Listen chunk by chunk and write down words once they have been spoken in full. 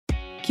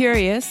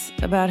Curious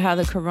about how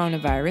the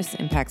coronavirus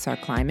impacts our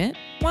climate?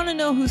 Want to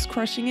know who's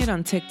crushing it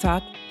on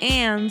TikTok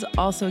and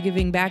also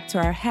giving back to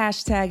our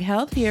hashtag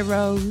health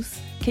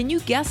heroes? Can you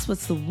guess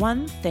what's the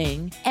one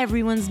thing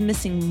everyone's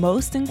missing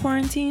most in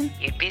quarantine?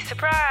 You'd be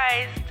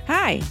surprised.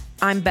 Hi,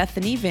 I'm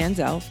Bethany Van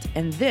Delft,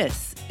 and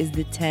this is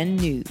the 10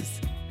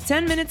 News.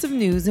 10 minutes of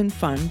news and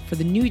fun for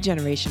the new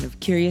generation of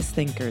curious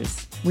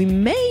thinkers. We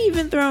may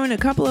even throw in a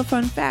couple of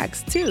fun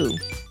facts, too.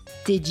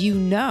 Did you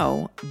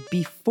know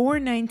before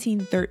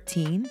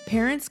 1913,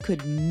 parents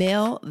could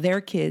mail their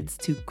kids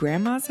to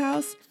grandma's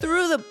house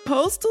through the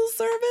postal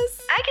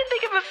service? I can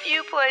think of a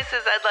few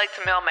places I'd like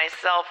to mail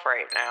myself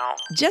right now.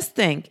 Just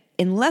think,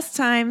 in less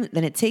time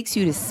than it takes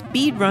you to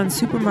speedrun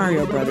Super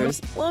Mario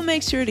Brothers, we'll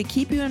make sure to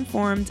keep you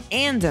informed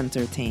and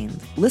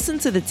entertained. Listen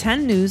to the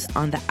 10 News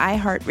on the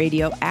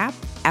iHeartRadio app,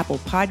 Apple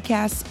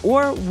Podcasts,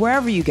 or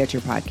wherever you get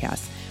your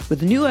podcasts,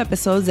 with new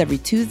episodes every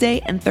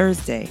Tuesday and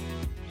Thursday.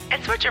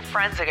 It's what your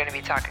friends are going to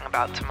be talking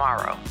about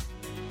tomorrow.